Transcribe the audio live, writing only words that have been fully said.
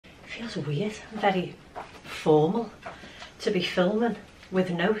feels weird, very formal to be filming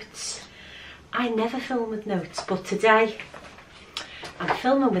with notes. I never film with notes, but today I'm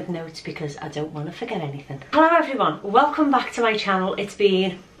filming with notes because I don't want to forget anything. Hello everyone, welcome back to my channel. It's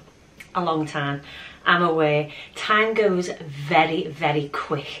been a long time, I'm aware. Time goes very, very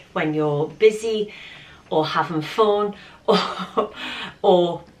quick when you're busy or having fun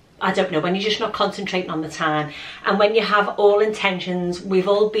or I don't know, when you're just not concentrating on the time. And when you have all intentions, we've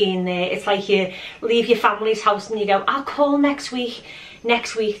all been there. It's like you leave your family's house and you go, I'll call next week.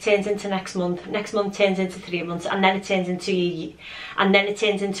 Next week turns into next month turns into 3 months, and then it turns into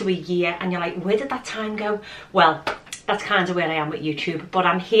a year, and you're like, where did that time go? Well, that's kind of where I am with YouTube, but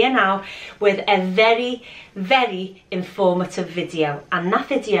I'm here now with a very, very informative video, and that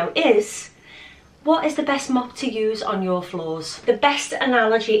video is, what is the best mop to use on your floors? The best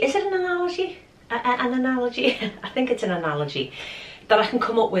analogy, is it an analogy? An analogy? I think it's an analogy that I can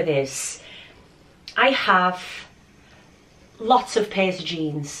come up with is, I have lots of pairs of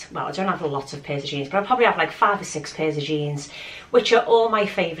jeans. Well, I don't have lots of pairs of jeans, but I probably have like 5 or 6 pairs of jeans, which are all my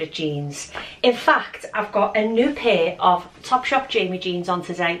favourite jeans. In fact, I've got a new pair of Topshop Jamie jeans on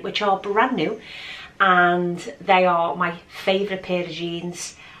today, which are brand new, and they are my favourite pair of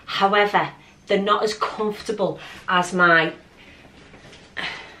jeans. However, they're not as comfortable as they're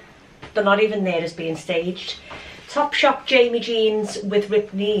not even there as being staged. Topshop Jamie jeans with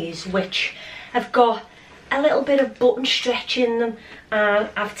ripped knees, which have got a little bit of button stretch in them, and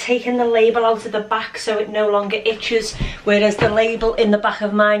I've taken the label out of the back so it no longer itches, whereas the label in the back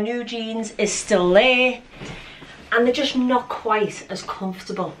of my new jeans is still there, and they're just not quite as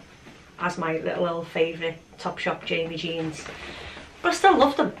comfortable as my little favourite Topshop Jamie jeans. But I still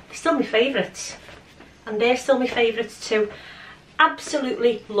love them, they're still my favourites, and they're still my favourites too.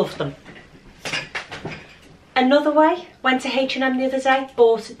 Absolutely love them. Another way, went to H&M the other day,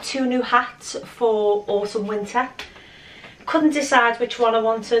 bought 2 new hats for autumn winter. Couldn't decide which one I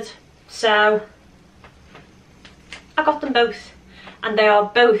wanted, so I got them both, and they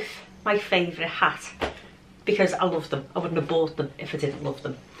are both my favourite hat because I love them. I wouldn't have bought them if I didn't love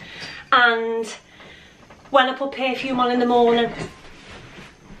them. And when I put perfume on in the morning,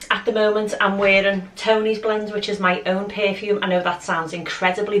 at the moment I'm wearing Toni's blend, which is my own perfume. I know that sounds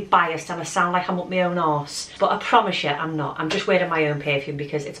incredibly biased and I sound like I'm up my own arse, but I promise you I'm not. I'm just wearing my own perfume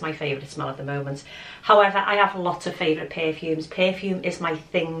because it's my favourite smell at the moment. However, I have lots of favourite perfumes. Perfume is my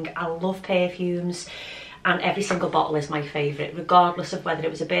thing. I love perfumes, and every single bottle is my favourite, regardless of whether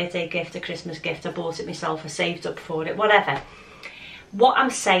it was a birthday gift, a Christmas gift, I bought it myself, I saved up for it, whatever. What I'm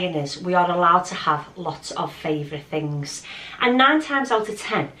saying is, we are allowed to have lots of favourite things, and 9 times out of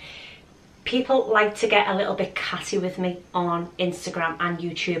 10 people like to get a little bit catty with me on Instagram and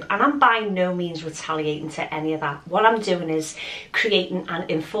YouTube, and I'm by no means retaliating to any of that. What I'm doing is creating an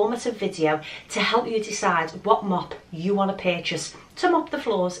informative video to help you decide what mop you want to purchase to mop the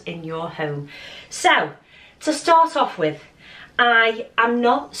floors in your home. So, to start off with, I am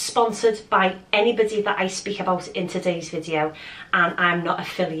not sponsored by anybody that I speak about in today's video, and I'm not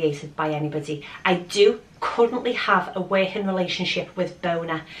affiliated by anybody. I do currently have a working relationship with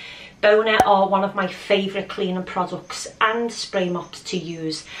Bona. Bona are one of my favourite cleaning products and spray mops to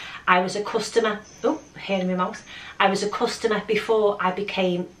use. I was a customer, oh, hair in my mouth. I was a customer before I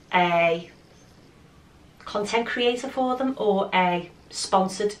became a content creator for them, or a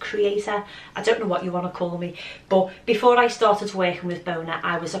sponsored creator. I don't know what you want to call me, but before I started working with Bona,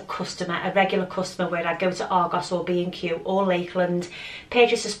 I was a customer, a regular customer, where I'd go to Argos or B&Q or Lakeland,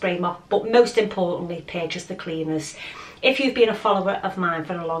 purchase a spray mop, but most importantly purchase the cleaners. If you've been a follower of mine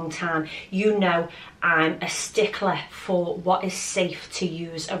for a long time, you know I'm a stickler for what is safe to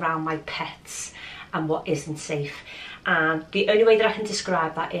use around my pets and what isn't safe. And the only way that I can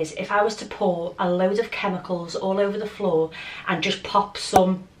describe that is, if I was to pour a load of chemicals all over the floor and just pop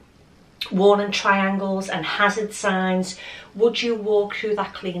some warning triangles and hazard signs, would you walk through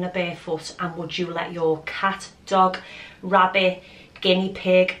that cleaner barefoot, and would you let your cat, dog, rabbit, guinea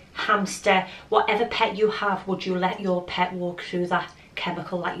pig, hamster, whatever pet you have, would you let your pet walk through that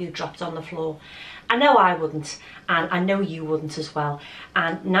chemical that you dropped on the floor? I know I wouldn't, and I know you wouldn't as well.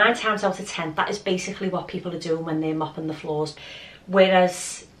 And 9 times out of 10, that is basically what people are doing when they're mopping the floors.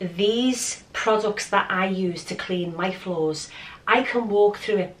 Whereas these products that I use to clean my floors, I can walk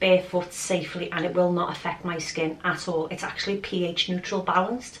through it barefoot safely and it will not affect my skin at all. It's actually pH neutral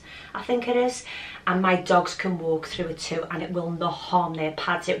balanced, I think it is. and my dogs can walk through it too, and it will not harm their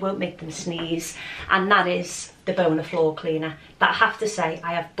pads, it won't make them sneeze, and that is the Bona floor cleaner that I have to say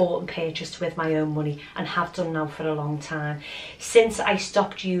I have bought and purchased with my own money and have done now for a long time. Since I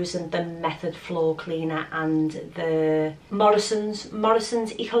stopped using the Method floor cleaner and the Morrison's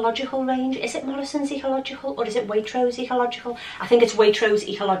Ecological range, is it Morrison's Ecological or is it Waitrose Ecological? I think it's Waitrose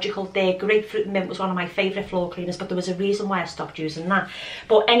Ecological. Their grapefruit mint was one of my favourite floor cleaners, but there was a reason why I stopped using that.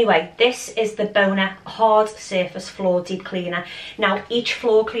 But anyway, this is the Bona hard surface floor deep cleaner. Now each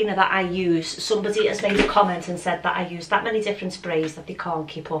floor cleaner that I use, somebody has made a comment and said that I use that many different sprays that they can't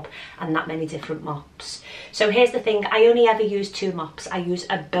keep up and that many different mops. So here's the thing, I only ever use 2 mops. I use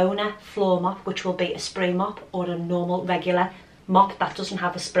a Bona floor mop, which will be a spray mop, or a normal regular mop that doesn't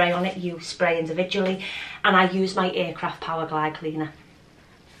have a spray on it, you spray individually, and I use my Aircraft Power Glide cleaner.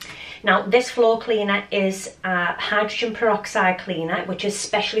 Now this floor cleaner is a hydrogen peroxide cleaner, which is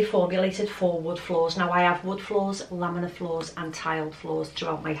specially formulated for wood floors. Now I have wood floors, laminate floors and tiled floors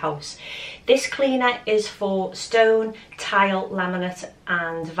throughout my house. This cleaner is for stone, tile, laminate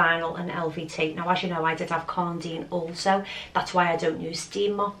and vinyl and LVT. Now as you know, I did have Carndean also. That's why I don't use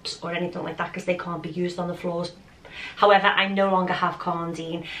steam mops or anything like that, because they can't be used on the floors. However, I no longer have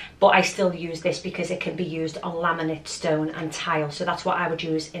Carndean, but I still use this because it can be used on laminate, stone and tile. So that's what I would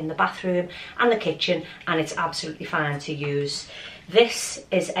use in the bathroom and the kitchen, and it's absolutely fine to use. This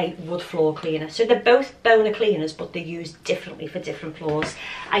is a wood floor cleaner. So they're both Bona cleaners, but they're used differently for different floors.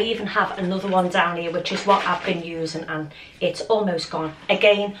 I even have another one down here, which is what I've been using, and it's almost gone.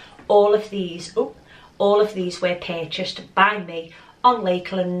 Again, all of these were purchased by me on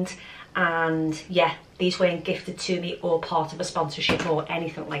Lakeland, and yeah, these weren't gifted to me or part of a sponsorship or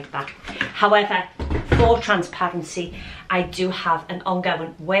anything like that. However, for transparency, I do have an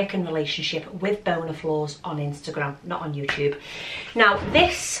ongoing working relationship with Bona Floors on Instagram, not on YouTube. Now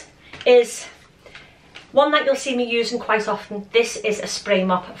this is one that you'll see me using quite often. This is a spray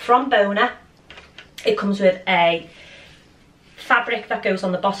mop from Bona. It comes with a fabric that goes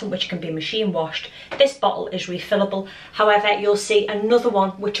on the bottom, which can be machine washed. This bottle is refillable. However, you'll see another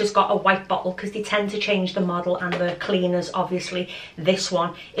one which has got a white bottle because they tend to change the model and the cleaners, obviously. This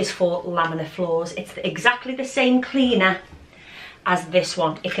one is for laminate floors. It's exactly the same cleaner as this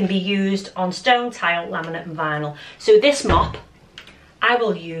one. It can be used on stone, tile, laminate and vinyl. So this mop I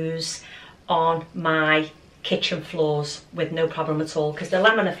will use on my kitchen floors with no problem at all, because they're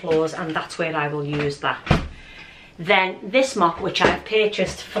laminate floors and that's where I will use that. Then this mop, which I've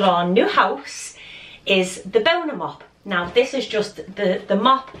purchased for our new house, is the Bona mop. Now this is just the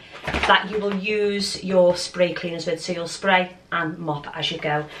mop that you will use your spray cleaners with. So you'll spray and mop as you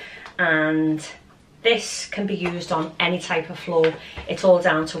go. And this can be used on any type of floor. It's all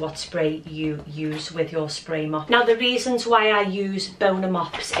down to what spray you use with your spray mop. Now the reasons why I use Bona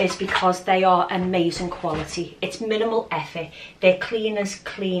mops is because they are amazing quality. It's minimal effort. Their cleaners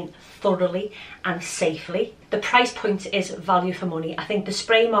clean thoroughly and safely. The price point is value for money. I think the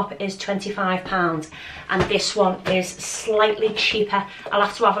spray mop is £25 and this one is slightly cheaper. I'll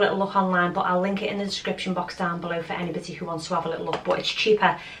have to have a little look online, but I'll link it in the description box down below for anybody who wants to have a little look, but it's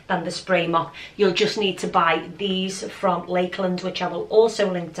cheaper than the spray mop. You'll just need to buy these from Lakeland, which I will also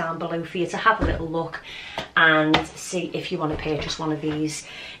link down below for you to have a little look and see if you want to purchase one of these.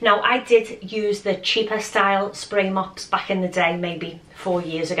 Now I did use the cheaper style spray mops back in the day, maybe 4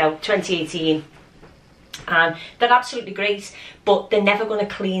 years ago, 2018. And they're absolutely great, but they're never going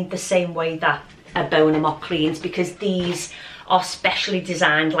to clean the same way that a Bona mop cleans, because these are specially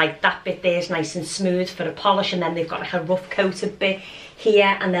designed. Like that bit there is nice and smooth for a polish, and then they've got like a rough coated bit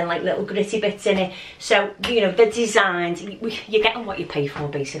here and then like little gritty bits in it. So, you know, they're designed, you're getting what you pay for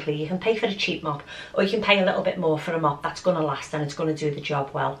basically. You can pay for a cheap mop, or you can pay a little bit more for a mop that's going to last and it's going to do the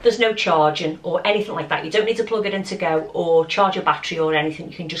job well. There's no charging or anything like that. You don't need to plug it in to go or charge a battery or anything.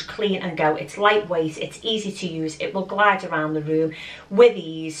 You can just clean and go. It's lightweight, it's easy to use, it will glide around the room with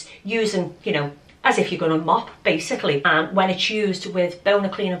ease, using, you know, as if you're going to mop basically. And when it's used with Bona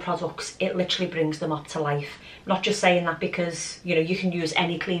cleaner products, it literally brings the mop to life. Not just saying that because, you know, you can use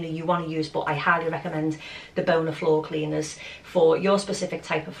any cleaner you want to use, but I highly recommend the Bona floor cleaners for your specific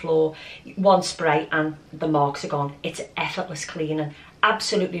type of floor. One spray and the marks are gone. It's effortless cleaning.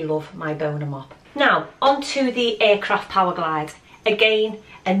 Absolutely love my Bona mop. Now onto the Aircraft Power Glide. Again,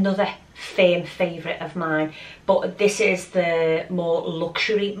 another firm favourite of mine, but this is the more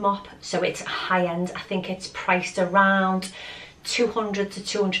luxury mop, so it's high end. I think it's priced around £200 to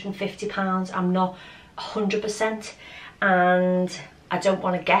 £250. I'm not 100% and I don't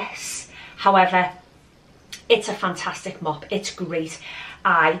want to guess. However, It's a fantastic mop, it's great.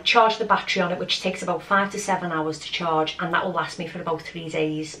 I charge the battery on it, which takes about 5 to 7 hours to charge, and that will last me for about 3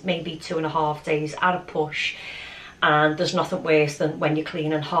 days, maybe 2.5 days at a push. And there's nothing worse than when you're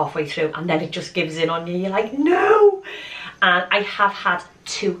cleaning halfway through and then it just gives in on you. You're like, no! And I have had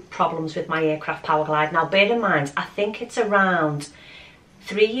 2 problems with my Aircraft Powerglide. Now, bear in mind, I think it's around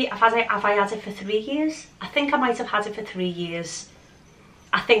 3 years. Have I had it for 3 years? I think I might have had it for 3 years.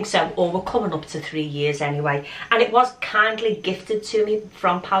 I think so, or we're coming up to 3 years anyway. And it was kindly gifted to me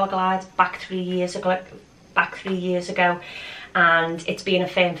from Powerglide back 3 years ago. And it's been a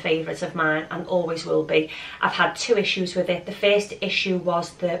firm favourite of mine and always will be. I've had 2 issues with it. The first issue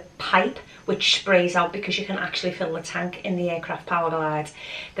was the pipe, which sprays out because you can actually fill the tank in the Aircraft Powerglide.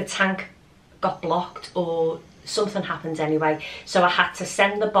 The tank got blocked or something happened anyway, so I had to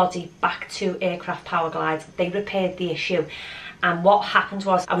send the body back to Aircraft Powerglide. They repaired the issue, and what happened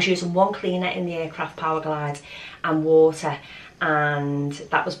was I was using 1 cleaner in the Aircraft Powerglide and water, and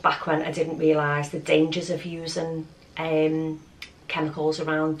that was back when I didn't realise the dangers of using chemicals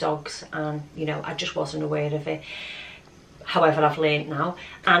around dogs, and you know, I just wasn't aware of it. However, I've learned now,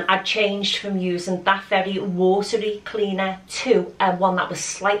 and I changed from using that very watery cleaner to one that was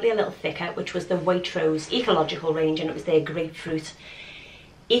slightly a little thicker, which was the Waitrose ecological range, and it was their grapefruit,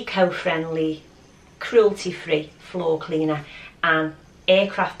 eco-friendly, cruelty-free floor cleaner. And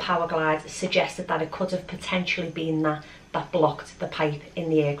Aircraft Powerglide suggested that it could have potentially been that blocked the pipe in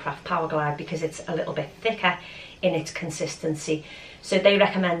the Aircraft Powerglide because it's a little bit thicker in its consistency. So they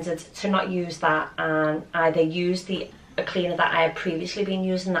recommended to not use that and either use a cleaner that I had previously been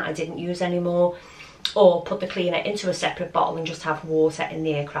using that I didn't use anymore, or put the cleaner into a separate bottle and just have water in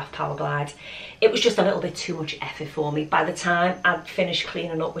the Aircraft Powerglide. It was just a little bit too much effort for me. By the time I'd finished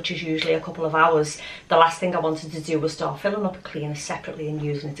cleaning up, which is usually a couple of hours, the last thing I wanted to do was start filling up a cleaner separately and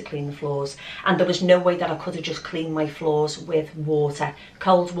using it to clean the floors. And there was no way that I could have just cleaned my floors with water,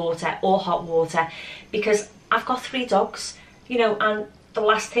 cold water or hot water, because I've got 3 dogs, you know, and the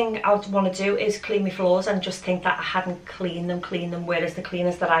last thing I would want to do is clean my floors and just think that I hadn't cleaned them, whereas the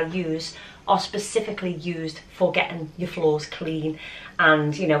cleaners that I use are specifically used for getting your floors clean,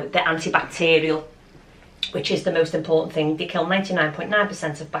 and you know, the antibacterial, which is the most important thing. They kill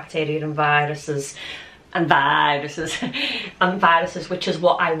 99.9% of bacteria and viruses, which is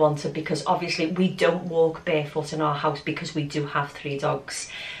what I wanted, because obviously we don't walk barefoot in our house because we do have 3 dogs.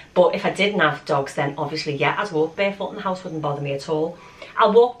 But if I didn't have dogs, then obviously, yeah, I'd walk barefoot in the house, wouldn't bother me at all.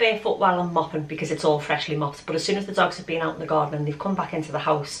 I'll walk barefoot while I'm mopping because it's all freshly mopped, but as soon as the dogs have been out in the garden and they've come back into the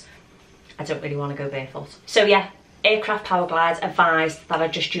house, I don't really want to go barefoot. So yeah, Aircraft Powerglide advised that I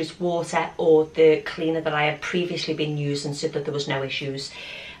just use water or the cleaner that I had previously been using so that there was no issues.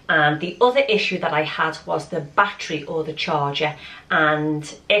 And the other issue that I had was the battery or the charger, and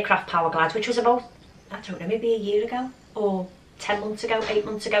Aircraft Powerglide, which was about, I don't know, maybe a year ago or 10 months ago, 8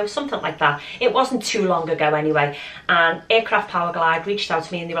 months ago, something like that. It wasn't too long ago anyway. And Aircraft Powerglide reached out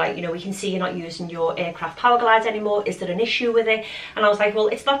to me and they were like, you know, we can see you're not using your Aircraft Powerglide anymore. Is there an issue with it? And I was like, well,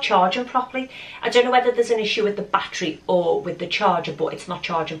 it's not charging properly. I don't know whether there's an issue with the battery or with the charger, but it's not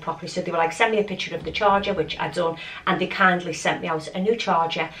charging properly. So they were like, send me a picture of the charger, which I'd done. And they kindly sent me out a new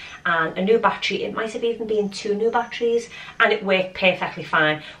charger and a new battery. It might have even been 2 new batteries, and it worked perfectly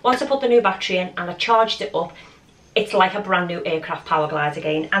fine. Once I put the new battery in and I charged it up, it's like a brand new Aircraft Powerglide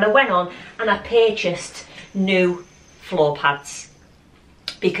again. And I went on and I purchased new floor pads,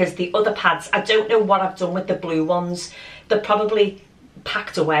 because the other pads, I don't know what I've done with the blue ones. They're probably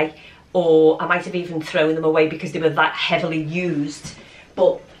packed away, or I might have even thrown them away because they were that heavily used,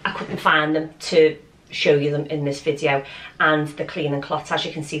 but I couldn't find them to show you them in this video. And the cleaning cloths, as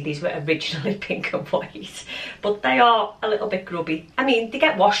you can see, these were originally pink and white, but they are a little bit grubby. I mean, they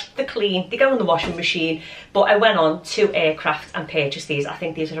get washed, they're clean, they go in the washing machine, but I went on to Aircraft and purchased these. I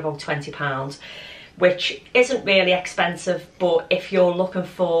think these are about £20, which isn't really expensive, but if you're looking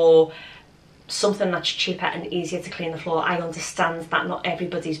for something that's cheaper and easier to clean the floor, I understand that not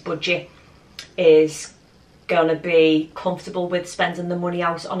everybody's budget is going to be comfortable with spending the money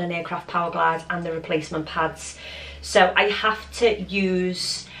out on an Aircraft Powerglide and the replacement pads. So I have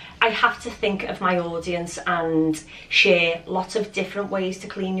to think of my audience and share lots of different ways to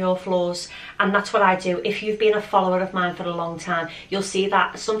clean your floors, and that's what I do. If you've been a follower of mine for a long time, you'll see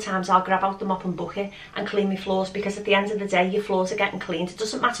that sometimes I'll grab out the mop and bucket and clean my floors, because at the end of the day your floors are getting cleaned. It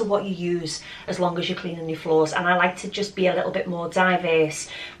doesn't matter what you use as long as you're cleaning your floors, and I like to just be a little bit more diverse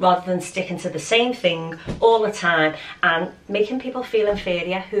rather than sticking to the same thing all the time and making people feel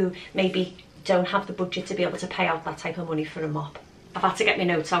inferior who maybe don't have the budget to be able to pay out that type of money for a mop. I've had to get my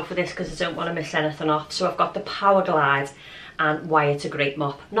notes out for this because I don't want to miss anything off. So I've got the Powerglide and why it's a great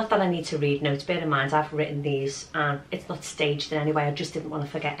mop. Not that I need to read notes, bear in mind I've written these and it's not staged in any way, I just didn't want to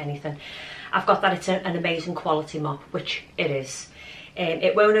forget anything. I've got that it's an amazing quality mop, which it is.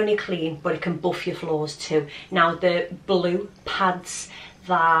 It won't only clean, but it can buff your floors too. Now the blue pads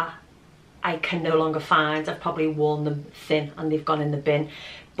that I can no longer find, I've probably worn them thin and they've gone in the bin,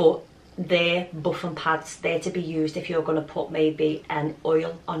 but they're buffing pads. They're to be used if you're going to put maybe an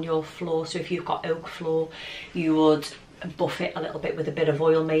oil on your floor. So if you've got oak floor, you would buff it a little bit with a bit of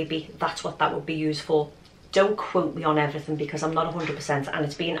oil maybe. That's what that would be used for. Don't quote me on everything because I'm not 100% and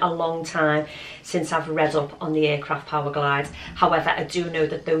it's been a long time since I've read up on the Aircraft Power Glide. However, I do know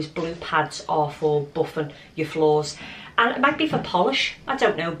that those blue pads are for buffing your floors, and it might be for polish, I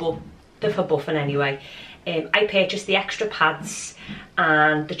don't know, but they're for buffing anyway. I purchased the extra pads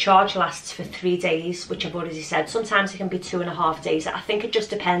and the charge lasts for 3 days, which I've already said. Sometimes it can be 2.5 days. I think it just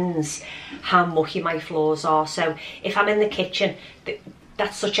depends how mucky my floors are. So if I'm in the kitchen,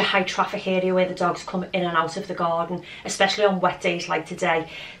 that's such a high traffic area where the dogs come in and out of the garden, especially on wet days like today.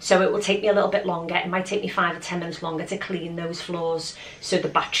 So it will take me a little bit longer. It might take me 5 or 10 minutes longer to clean those floors. So the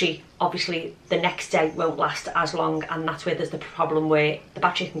battery, obviously, the next day won't last as long. And that's where there's the problem where the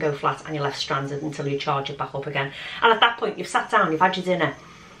battery can go flat and you're left stranded until you charge it back up again. And at that point, you've sat down, you've had your dinner,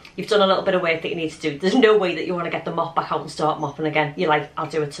 you've done a little bit of work that you need to do. There's no way that you want to get the mop back out and start mopping again. You're like, I'll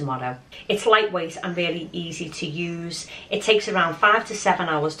do it tomorrow. It's lightweight and really easy to use. It takes around 5 to 7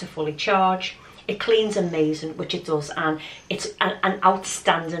 hours to fully charge. It cleans amazing, which it does, and it's an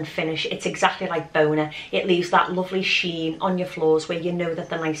outstanding finish. It's exactly like Boner. It leaves that lovely sheen on your floors where you know that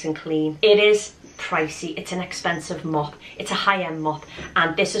they're nice and clean. It is pricey, it's an expensive mop, it's a high-end mop,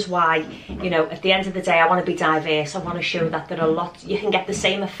 and this is why, you know, at the end of the day I want to be diverse. I want to show that there are lots, you can get the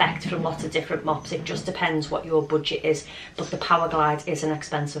same effect from lots of different mops. It just depends what your budget is, but the Power Glide is an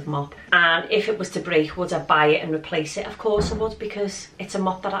expensive mop. And if it was to break, would I buy it and replace it? Of course I would, because it's a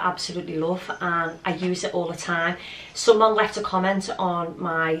mop that I absolutely love and I use it all the time. Someone left a comment on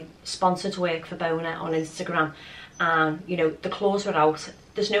my sponsored work for Boner on Instagram, and you know, the claws were out.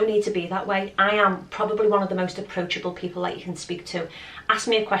 There's no need to be that way. I am probably one of the most approachable people that you can speak to. Ask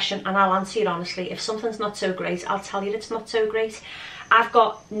me a question and I'll answer it honestly. If something's not so great, I'll tell you it's not so great. I've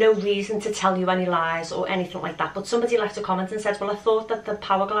got no reason to tell you any lies or anything like that. But somebody left a comment and said, well, I thought that the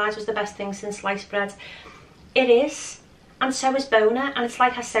Power Glide was the best thing since sliced bread. It is, and so is Boner. And it's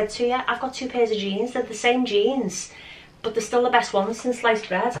like I said to you, I've got 2 pairs of jeans. They're the same jeans, but they're still the best ones since sliced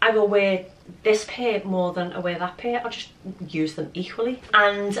bread. I will wear this pair more than I wear that pair. I'll just use them equally.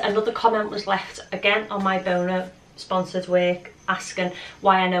 And another comment was left again on my Boner sponsored work asking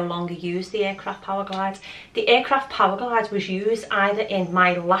why I no longer use the Aircraft Power Glide. The Aircraft Power Glide was used either in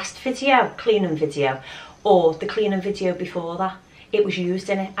my last video, cleaning video, or the cleaning video before that. It was used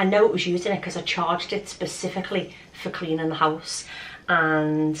in it. I know it was used in it because I charged it specifically for cleaning the house,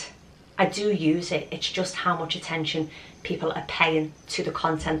 and I do use it. It's just how much attention people are paying to the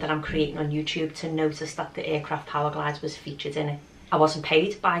content that I'm creating on YouTube to notice that the Aircraft Power Glide was featured in it. I wasn't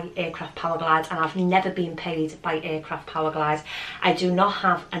paid by Aircraft Power Glide, and I've never been paid by Aircraft Power Glide. I do not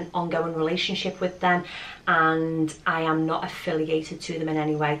have an ongoing relationship with them, and I am not affiliated to them in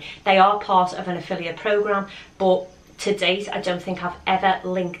any way. They are part of an affiliate program, but to date, I don't think I've ever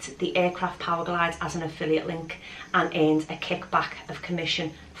linked the Aircraft Power Glide as an affiliate link and earned a kickback of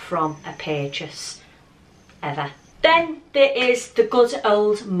commission from a purchase, ever. Then there is the good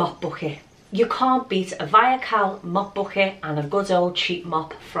old mop bucket. You can't beat a Viacal mop bucket and a good old cheap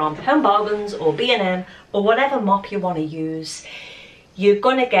mop from Home Bargains or B&M or whatever mop you want to use. You're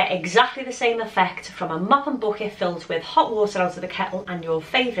going to get exactly the same effect from a mop and bucket filled with hot water out of the kettle and your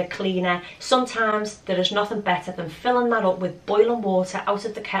favourite cleaner. Sometimes there is nothing better than filling that up with boiling water out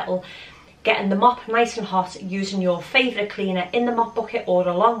of the kettle, getting the mop nice and hot, using your favourite cleaner in the mop bucket or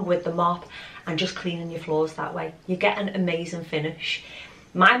along with the mop, and just cleaning your floors that way. You get an amazing finish.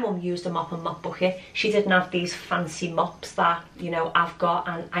 My mum used a mop and mop bucket. She didn't have these fancy mops that, you know, I've got,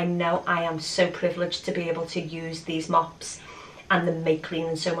 and I know I am so privileged to be able to use these mops, and they make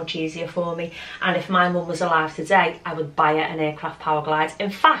cleaning so much easier for me. And if my mum was alive today, I would buy her an Aircraft Power Glide.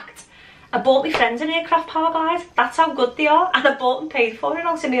 In fact, I bought my friends an Aircraft Power Glide. That's how good they are, and I bought and paid for it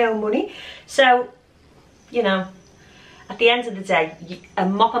out of my own money. So, you know, at the end of the day, a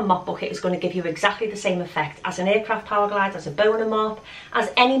mop and mop bucket is going to give you exactly the same effect as an Aircraft Power Glide, as a Boner mop,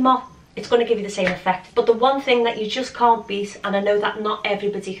 as any mop it's going to give you the same effect. But the one thing that you just can't beat, and I know that not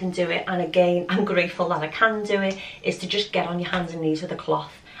everybody can do it, and again I'm grateful that I can do it, is to just get on your hands and knees with a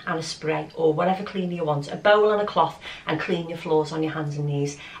cloth and a spray or whatever cleaner you want, a bowl and a cloth, and clean your floors on your hands and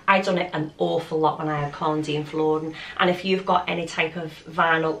knees. I done it an awful lot when I had Condine flooring, and if you've got any type of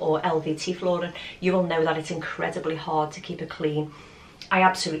vinyl or LVT flooring, you will know that it's incredibly hard to keep it clean. I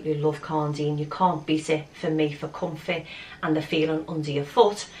absolutely love Condine. You can't beat it for me for comfort and the feeling under your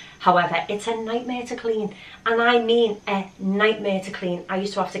foot. However, it's a nightmare to clean, and I mean a nightmare to clean. I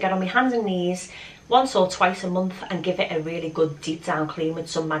used to have to get on my hands and knees once or twice a month and give it a really good deep down clean with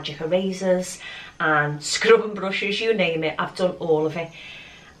some magic erasers and scrubbing brushes, you name it. I've done all of it,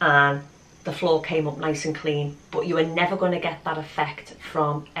 and the floor came up nice and clean. But you are never going to get that effect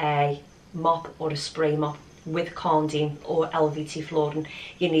from a mop or a spray mop with Condine or LVT flooring.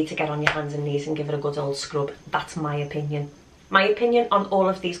 You need to get on your hands and knees and give it a good old scrub. That's my opinion. My opinion on all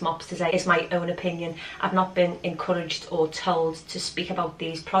of these mops today is my own opinion. I've not been encouraged or told to speak about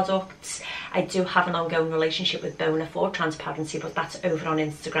these products. I do have an ongoing relationship with Bona for transparency, but that's over on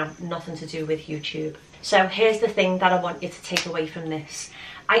Instagram, nothing to do with YouTube. So here's the thing that I want you to take away from this.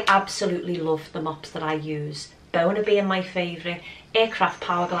 I absolutely love the mops that I use. Bona being my favourite, Aircraft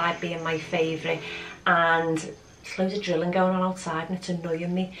Power Glide being my favourite, and there's loads of drilling going on outside and it's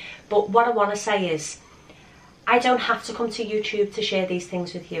annoying me. But what I want to say is, I don't have to come to YouTube to share these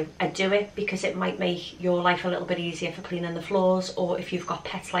things with you. I do it because it might make your life a little bit easier for cleaning the floors, or if you've got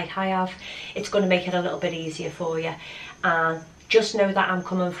pets like I have, it's going to make it a little bit easier for you. And just know that I'm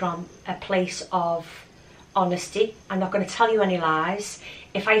coming from a place of honesty. I'm not going to tell you any lies.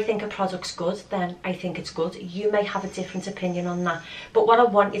 If I think a product's good, then I think it's good. You may have a different opinion on that. But what I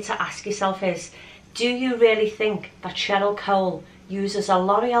want you to ask yourself is, do you really think that Cheryl Cole uses a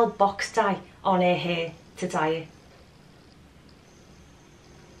L'Oreal box dye on her hair to dye it?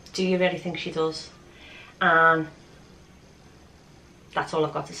 Do you really think she does? And that's all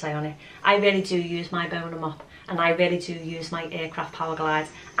I've got to say on it. I really do use my Bona mop, and I really do use my Aircraft Power Glide,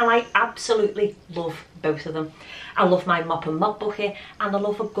 and I absolutely love both of them. I love my mop and mop bucket, and I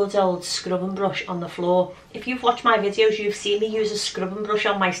love a good old scrubbing brush on the floor. If you've watched my videos, you've seen me use a scrubbing brush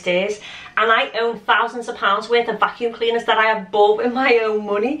on my stairs, and I own thousands of pounds worth of vacuum cleaners that I have bought with my own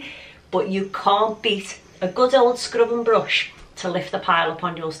money. But you can't beat a good old scrubbing brush to lift the pile up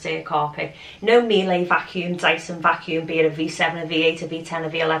on your stair carpet. No Miele vacuum, Dyson vacuum, be it a V7, a V8, a V10, a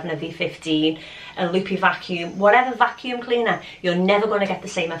V11, a V15, a loopy vacuum, whatever vacuum cleaner, you're never going to get the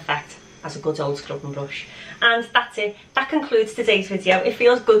same effect as a good old scrubbing brush. And that's it. That concludes today's video. It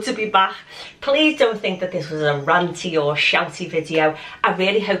feels good to be back. Please don't think that this was a ranty or shouty video. I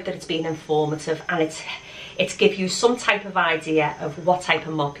really hope that it's been informative, and it's give you some type of idea of what type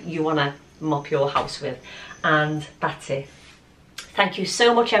of mop you want to mop your house with. And that's it. Thank you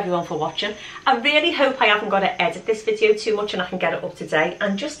so much everyone for watching. I really hope I haven't got to edit this video too much and I can get it up to date.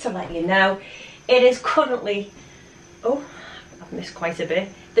 And just to let you know, it is currently, oh, I've missed quite a bit,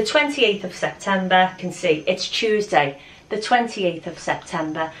 the 28th of September. You can see it's Tuesday, the 28th of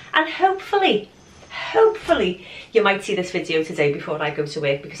September, and hopefully you might see this video today before I go to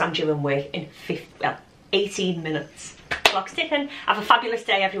work, because I'm due in work in 18 minutes. Clock's ticking. Have a fabulous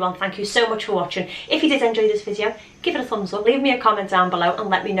day everyone. Thank you so much for watching. If you did enjoy this video, give it a thumbs up, leave me a comment down below and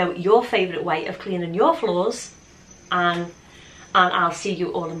let me know your favourite way of cleaning your floors, and I'll see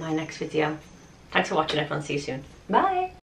you all in my next video. Thanks for watching everyone. See you soon. Bye.